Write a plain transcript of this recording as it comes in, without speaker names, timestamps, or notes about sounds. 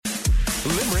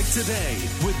Limerick Today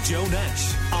with Joe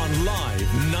Nash on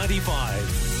Live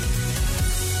 95.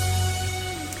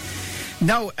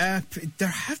 Now, there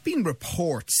have been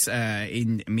reports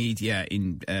in media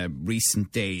in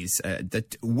recent days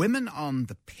that women on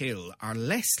the pill are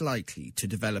less likely to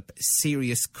develop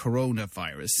serious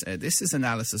coronavirus. This is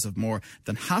analysis of more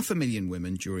than 500,000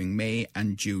 women during May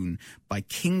and June by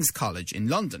King's College in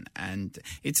London, and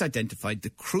it's identified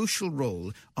the crucial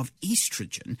role of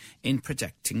estrogen in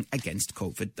protecting against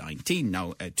COVID-19.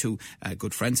 Now, two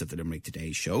good friends of the Limerick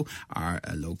Today show are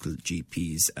local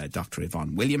GPs, Dr.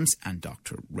 Yvonne Williams and Dr.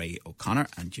 Ray O'Connor,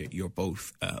 and you're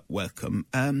both welcome.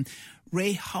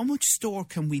 Ray, how much store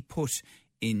can we put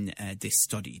in this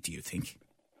study, do you think?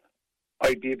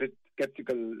 I'd be a bit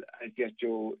sceptical as yet,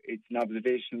 Joe. It's an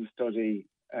observational study.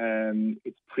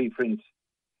 It's preprint,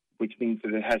 which means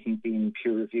that it hasn't been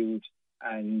peer-reviewed,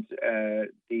 and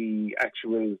the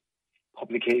actual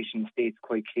publication states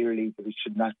quite clearly that it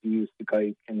should not be used to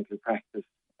guide clinical practice.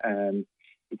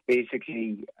 It's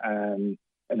basically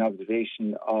an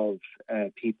observation of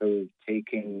people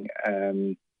taking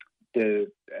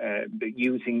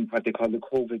using what they call the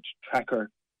COVID tracker,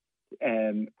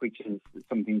 which is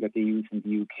something that they use in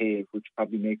the UK, which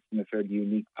probably makes them a fairly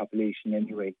unique population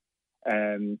anyway.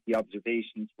 The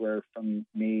observations were from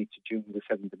May to June, the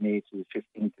 7th of May to the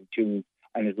 15th of June,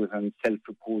 and it was on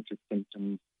self-reported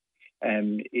symptoms.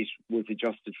 It was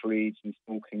adjusted for age and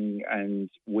smoking and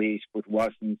weight, but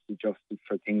wasn't adjusted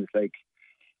for things like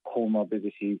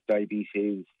comorbidities,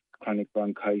 diabetes, chronic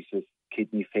bronchitis,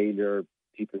 kidney failure,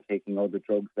 people taking other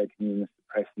drugs like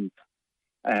immunosuppressants.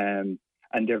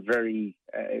 And they're very,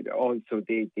 also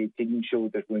they didn't show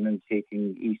that women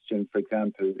taking estrogen, for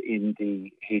example, in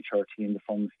the HRT, in the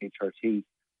FUMS HRT,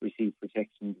 received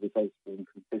protection. The results were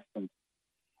inconsistent.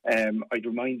 I'd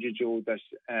remind you, Joe, that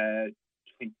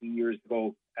 20 years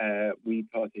ago, we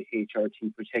thought that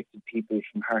HRT protected people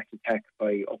from heart attack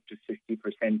by up to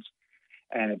 50%.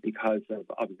 Because of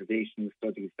observational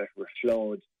studies that were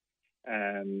flawed.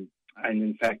 And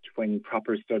in fact, when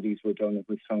proper studies were done, it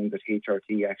was found that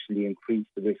HRT actually increased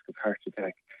the risk of heart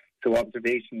attack. So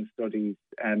observational studies,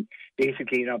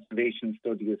 basically an observation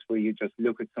study is where you just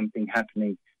look at something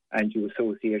happening and you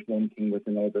associate one thing with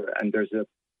another. And there's a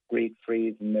great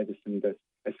phrase in medicine that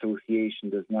association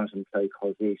does not imply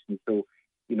causation. So,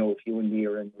 you know, if you and me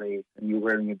are in a race and you're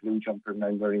wearing a blue jumper and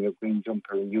I'm wearing a green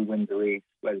jumper and you win the race,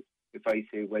 well, if I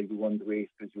say, well, you won the race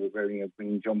because you were wearing a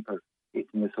green jumper, it's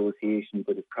an association,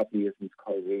 but it probably isn't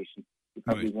causation. You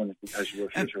probably won it because you were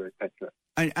fitter, etc.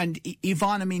 And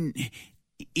Yvonne, I mean,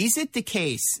 is it the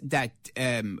case that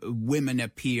women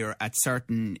appear at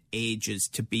certain ages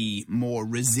to be more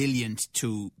resilient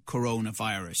to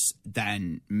coronavirus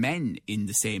than men in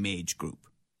the same age group?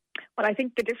 Well, I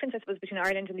think the difference, I suppose, between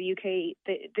Ireland and the UK,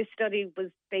 this study was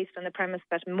based on the premise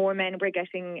that more men were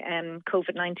getting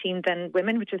COVID-19 than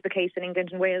women, which is the case in England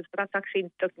and Wales. But that actually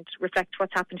doesn't reflect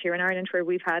what's happened here in Ireland, where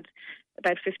we've had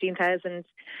about 15,000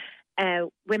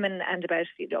 women and about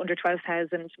under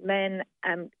 12,000 men.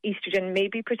 Estrogen may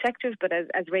be protective, but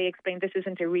as Ray explained, this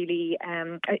isn't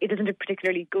it isn't a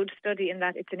particularly good study in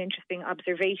that it's an interesting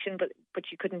observation, but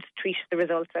you couldn't treat the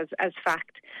results as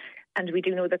fact. And we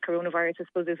do know that coronavirus, I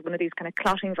suppose, is one of these kind of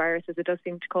clotting viruses. It does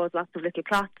seem to cause lots of little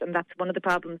clots, and that's one of the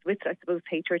problems with, I suppose,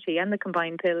 HRT and the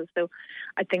combined pills. So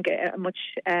I think a much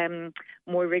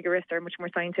more rigorous or much more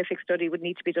scientific study would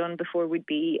need to be done before we'd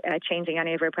be changing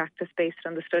any of our practice based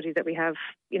on the study that we have,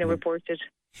 reported.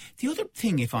 The other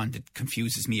thing, Yvonne, that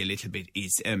confuses me a little bit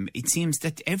is it seems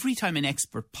that every time an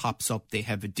expert pops up, they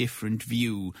have a different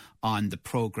view on the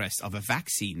progress of a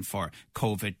vaccine for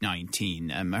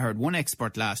COVID-19. I heard one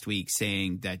expert last week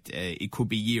saying that it could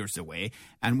be years away,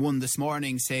 and one this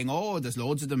morning saying, there's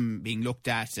loads of them being looked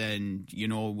at, and,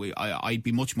 I'd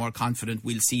be much more confident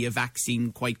we'll see a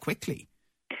vaccine quite quickly.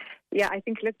 Yeah, I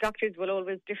think, doctors will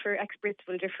always differ, experts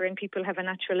will differ, and people have a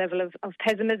natural level of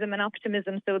pessimism and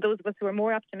optimism. So those of us who are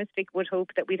more optimistic would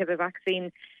hope that we'd have a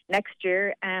vaccine next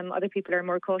year. Other people are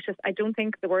more cautious. I don't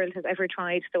think the world has ever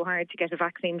tried so hard to get a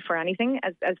vaccine for anything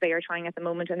as they are trying at the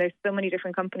moment. And there's so many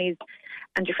different companies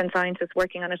and different scientists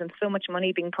working on it, and so much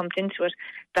money being pumped into it,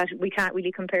 that we can't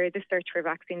really compare this search for a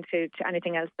vaccine to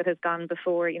anything else that has gone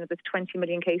before. There's 20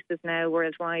 million cases now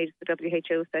worldwide, the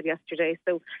WHO said yesterday.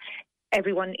 So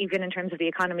everyone, even in terms of the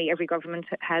economy, every government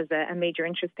has a major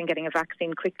interest in getting a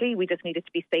vaccine quickly. We just need it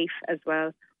to be safe as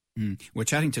well. We're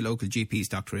chatting to local GPs,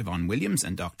 Dr. Yvonne Williams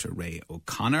and Dr. Ray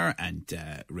O'Connor, and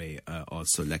Ray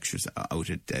also lectures out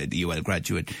at the UL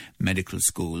Graduate Medical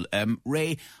School.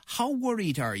 Ray, how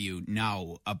worried are you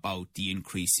now about the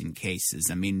increase in cases?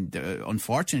 I mean,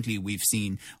 unfortunately, we've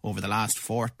seen over the last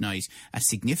fortnight a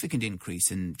significant increase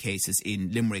in cases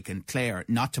in Limerick and Clare,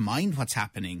 not to mind what's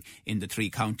happening in the 3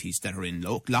 counties that are in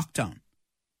lockdown.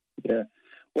 Yeah,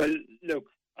 well, look,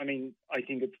 I mean, I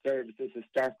think it serves as a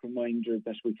stark reminder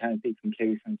that we can't be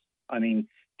complacent. I mean,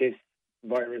 this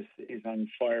virus is on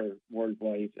fire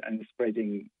worldwide and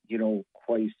spreading,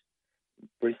 quite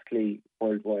briskly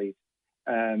worldwide.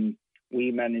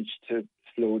 We managed to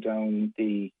slow down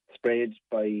the spread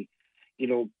by,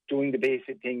 doing the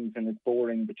basic things, and it's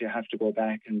boring, but you have to go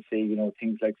back and say,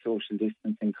 things like social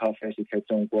distancing, cough etiquette,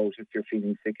 don't go out if you're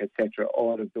feeling sick, etc.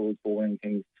 All of those boring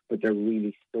things, but they're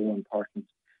really so important.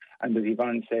 And as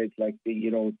Yvonne said, like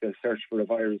the search for a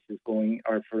virus is going,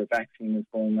 or for a vaccine is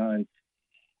going on.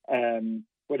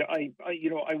 But I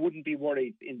wouldn't be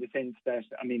worried in the sense that,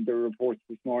 I mean, there are reports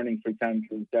this morning, for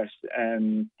example, that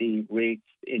the rates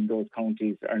in those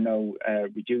counties are now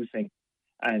reducing.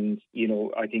 And,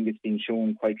 I think it's been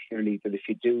shown quite clearly that if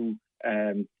you do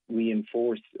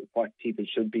reinforce what people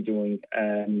should be doing,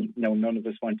 now none of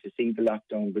us want to see the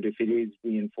lockdown, but if it is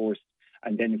reinforced,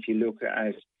 and then if you look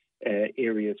at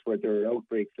areas where there are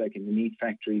outbreaks, like in the meat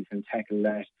factories, and tackle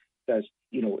that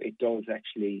it does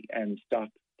actually stop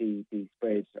the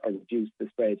spread or reduce the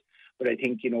spread. But I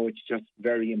think it's just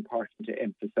very important to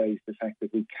emphasise the fact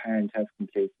that we can't have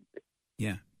complacency.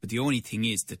 Yeah, but the only thing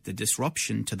is that the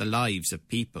disruption to the lives of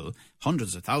people,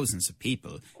 hundreds of thousands of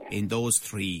people in those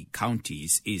 3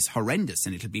 counties, is horrendous,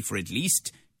 and it'll be for at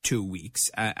least 2 weeks.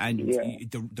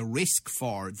 The risk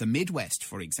for the Midwest,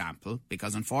 for example,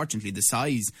 because unfortunately the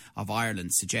size of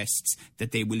Ireland suggests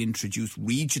that they will introduce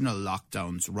regional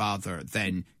lockdowns rather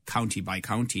than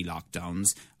county-by-county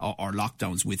lockdowns or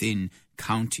lockdowns within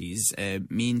counties,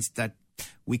 means that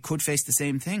we could face the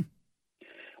same thing.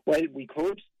 Well, we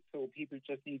could. So people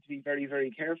just need to be very,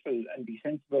 very careful and be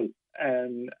sensible.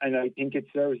 And I think it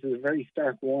serves as a very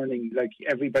stark warning. Like,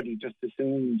 everybody just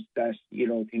assumed that,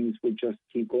 things would just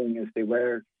keep going as they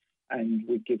were and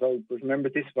would give out. But remember,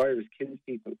 this virus kills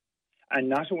people. And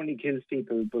not only kills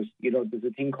people, but, there's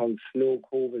a thing called slow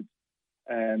COVID.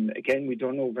 Again, we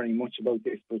don't know very much about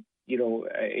this, but,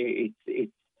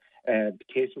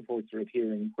 case reports are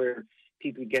appearing where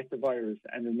people get the virus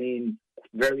and remain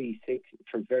very sick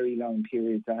for very long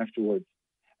periods afterwards.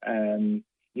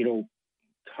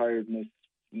 Tiredness,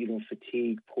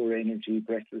 fatigue, poor energy,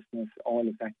 breathlessness, all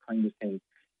of that kind of thing.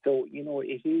 So,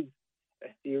 it is a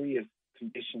serious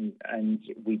condition, and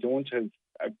we don't have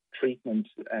a treatment.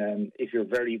 If you're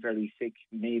very, very sick,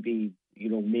 maybe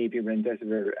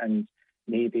remdesivir and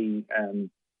maybe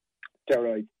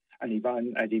steroids. And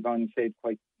Yvonne said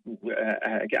quite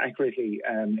accurately,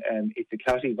 it's a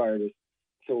clotty virus,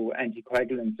 so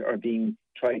anticoagulants are being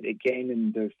tried again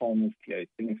in the form of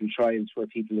clinical trials where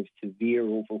people have severe,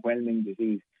 overwhelming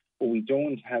disease, but we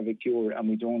don't have a cure and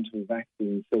we don't have a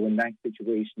vaccine. So in that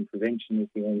situation, prevention is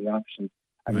the only option,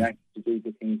 and that's to do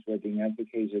the things we're being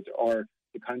advocated, or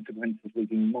the consequences will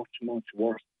be much, much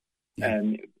worse.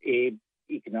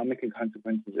 Economical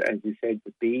consequences, as you said,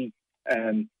 would be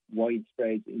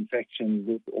widespread infection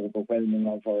with overwhelming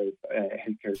of our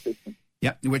healthcare system.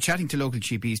 Yeah, we're chatting to local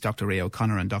GPs, Dr. Ray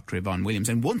O'Connor and Dr. Yvonne Williams.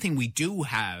 And one thing we do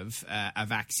have a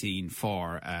vaccine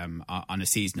for on a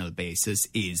seasonal basis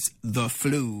is the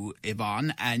flu,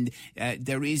 Yvonne. And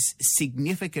there is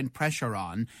significant pressure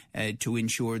on to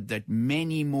ensure that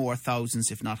many more thousands,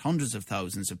 if not hundreds of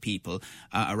thousands of people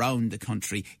around the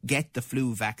country get the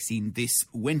flu vaccine this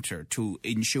winter to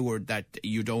ensure that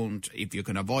you don't, if you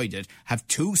can avoid it, have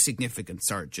 2 significant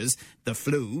surges, the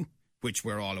flu, which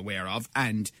we're all aware of,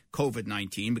 and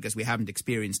COVID-19, because we haven't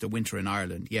experienced a winter in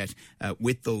Ireland yet,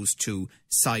 with those 2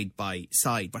 side by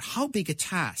side. But how big a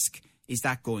task is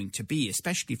that going to be,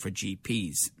 especially for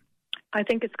GPs? I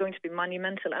think it's going to be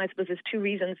monumental, and I suppose there's 2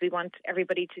 reasons we want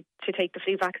everybody to take the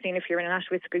flu vaccine if you're in an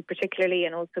at-risk group particularly,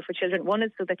 and also for children. One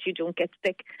is so that you don't get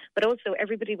sick, but also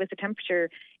everybody with a temperature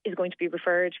is going to be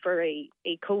referred for a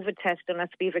COVID test unless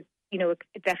we have a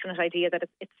definite idea that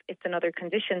it's another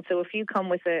condition. So if you come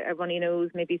with a runny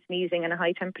nose, maybe sneezing, and a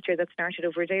high temperature that started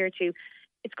over a day or 2,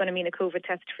 it's going to mean a COVID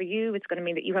test for you. It's going to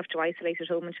mean that you have to isolate at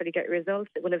home until you get your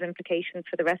results. It will have implications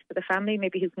for the rest of the family,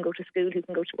 maybe who can go to school, who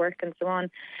can go to work, and so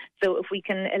on. So if we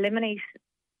can eliminate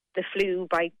the flu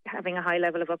by having a high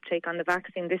level of uptake on the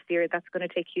vaccine this year. That's going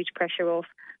to take huge pressure off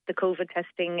the COVID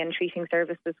testing and treating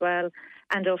service as well,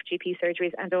 and off GP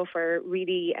surgeries, and off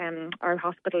our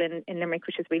hospital in Limerick,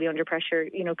 which is really under pressure,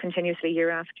 continuously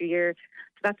year after year.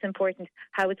 So that's important.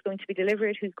 How it's going to be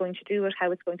delivered, who's going to do it,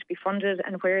 how it's going to be funded,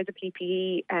 and where the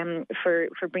PPE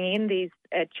for bringing in these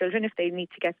children if they need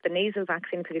to get the nasal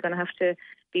vaccine, because you're going to have to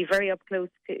be very up close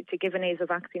to give a nasal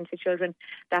vaccine to children.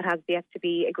 That has yet to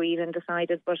be agreed and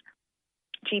decided. But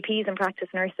GPs and practice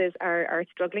nurses are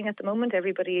struggling at the moment.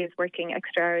 Everybody is working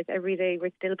extra hours every day. We're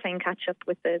still playing catch up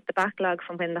with the backlog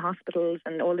from when the hospitals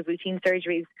and all the routine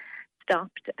surgeries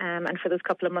stopped. And for those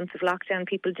couple of months of lockdown,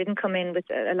 people didn't come in with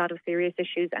a lot of serious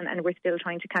issues, and we're still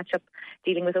trying to catch up,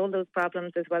 dealing with all those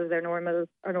problems as well as our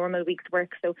normal week's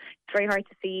work. So it's very hard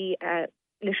to see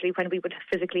literally when we would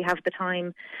physically have the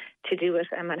time to do it,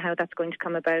 and how that's going to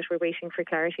come about. We're waiting for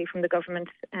clarity from the government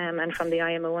and from the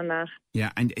IMO on that.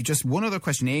 Yeah, and just one other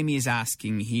question Amy is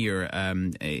asking here.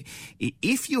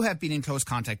 If you have been in close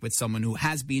contact with someone who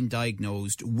has been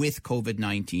diagnosed with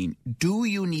COVID-19, do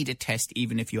you need a test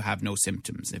even if you have no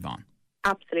symptoms, Yvonne?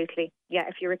 Absolutely. Yeah,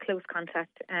 if you're a close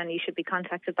contact, and you should be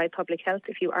contacted by public health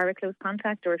if you are a close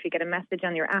contact, or if you get a message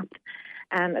on your app,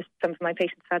 as some of my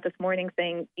patients had this morning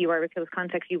saying you are a close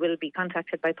contact, you will be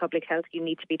contacted by public health. You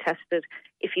need to be tested.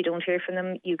 If you don't hear from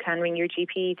them, you can ring your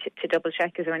GP to double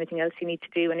check, is there anything else you need to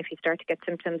do, and if you start to get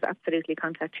symptoms, absolutely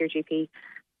contact your GP.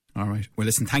 All right. Well,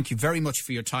 listen, thank you very much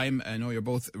for your time. I know you're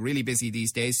both really busy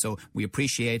these days, so we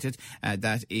appreciate it.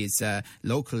 That is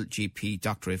local GP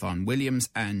Dr. Yvonne Williams,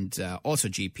 and also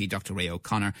GP Dr. Ray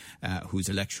O'Connor, who's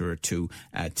a lecturer too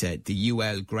at the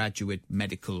UL Graduate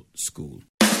Medical School.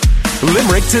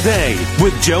 Limerick Today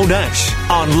with Joe Nash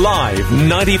on Live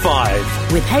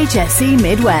 95. With HSE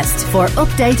Midwest. For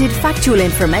updated factual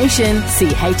information, see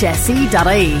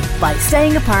hse.ie. By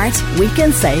staying apart, we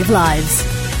can save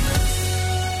lives.